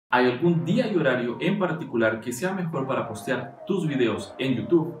¿Hay algún día y horario en particular que sea mejor para postear tus videos en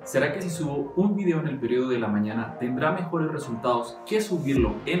YouTube? ¿Será que si subo un video en el periodo de la mañana tendrá mejores resultados que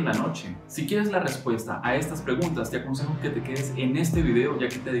subirlo en la noche? Si quieres la respuesta a estas preguntas, te aconsejo que te quedes en este video, ya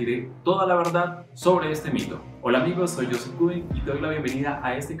que te diré toda la verdad sobre este mito. Hola amigos, soy SUBIR y te doy la bienvenida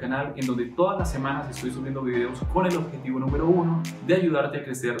a este canal en donde todas las semanas estoy subiendo videos con el objetivo número 1 de ayudarte a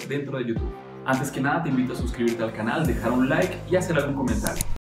crecer dentro de YouTube. Antes que nada te invito a suscribirte al canal, dejar un like y hacer algún comentario.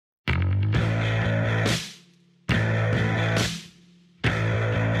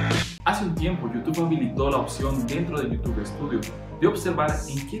 Hace un tiempo YouTube habilitó la opción dentro de YouTube Studio de observar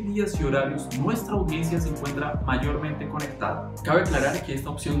en qué días y horarios nuestra audiencia se encuentra mayormente conectada. Cabe aclarar que esta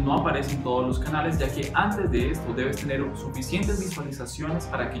opción no aparece en todos los canales, ya que antes de esto debes tener suficientes visualizaciones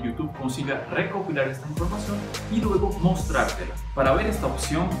para que YouTube consiga recopilar esta información y luego mostrártela. Para ver esta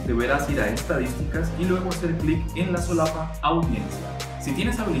opción deberás ir a estadísticas y luego hacer clic en la solapa audiencia. Si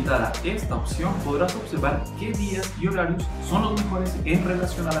tienes habilitada esta opción, podrás observar qué días y horarios son los mejores en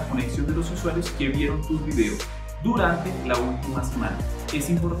relación a la conexión de los usuarios que vieron tus videos durante la última semana. Es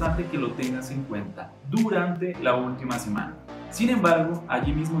importante que lo tengas en cuenta, durante la última semana. Sin embargo,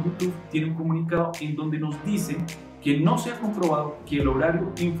 allí mismo YouTube tiene un comunicado en donde nos dice que no se ha comprobado que el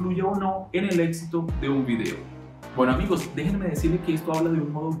horario influya o no en el éxito de un video. Bueno amigos, déjenme decirles que esto habla de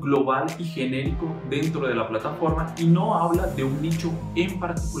un modo global y genérico dentro de la plataforma y no habla de un nicho en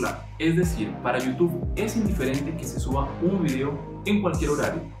particular. Es decir, para YouTube es indiferente que se suba un video en cualquier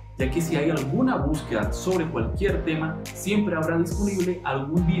horario, ya que si hay alguna búsqueda sobre cualquier tema, siempre habrá disponible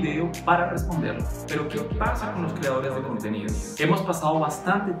algún video para responderlo. Pero ¿qué pasa con los creadores de contenido? Hemos pasado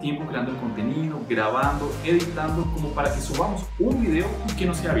bastante tiempo creando el contenido, grabando, editando, como para que subamos un video y que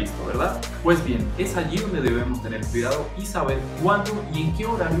no sea visto, ¿verdad? Pues bien, es allí donde debemos tener cuidado y saber cuándo y en qué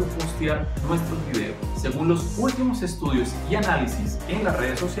horario postear nuestros videos. Según los últimos estudios y análisis en las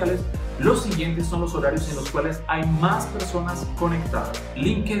redes sociales, los siguientes son los horarios en los cuales hay más personas conectadas.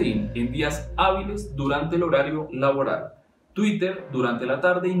 LinkedIn en días hábiles durante el horario laboral. Twitter durante la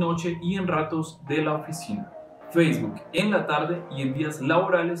tarde y noche y en ratos de la oficina. Facebook en la tarde y en días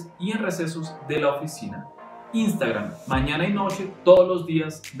laborales y en recesos de la oficina. Instagram mañana y noche todos los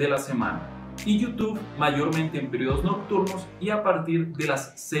días de la semana. Y YouTube mayormente en periodos nocturnos y a partir de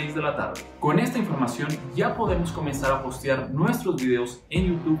las 6 de la tarde. Con esta información ya podemos comenzar a postear nuestros videos en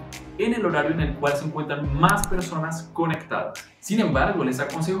YouTube en el horario en el cual se encuentran más personas conectadas. Sin embargo, les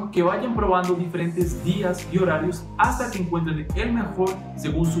aconsejo que vayan probando diferentes días y horarios hasta que encuentren el mejor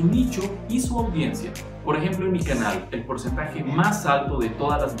según su nicho y su audiencia. Por ejemplo, en mi canal, el porcentaje más alto de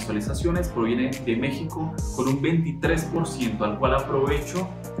todas las visualizaciones proviene de México con un 23%, al cual aprovecho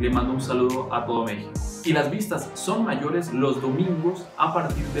y le mando un saludo a todo México. Y las vistas son mayores los domingos a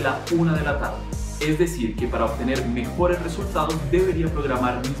partir de la 1 de la tarde. Es decir, que para obtener mejores resultados debería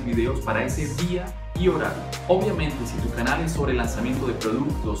programar mis videos para ese día y horario. Obviamente, si tu canal es sobre lanzamiento de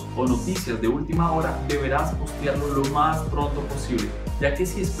productos o noticias de última hora, deberás postearlo lo más pronto posible, ya que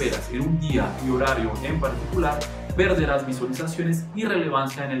si esperas en un día y horario en particular, perderás visualizaciones y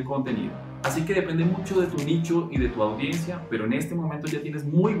relevancia en el contenido. Así que depende mucho de tu nicho y de tu audiencia, pero en este momento ya tienes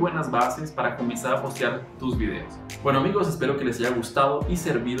muy buenas bases para comenzar a postear tus videos. Bueno amigos, espero que les haya gustado y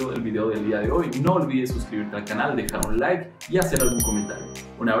servido el video del día de hoy. No olvides suscribirte al canal, dejar un like y hacer algún comentario.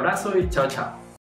 Un abrazo y chao chao.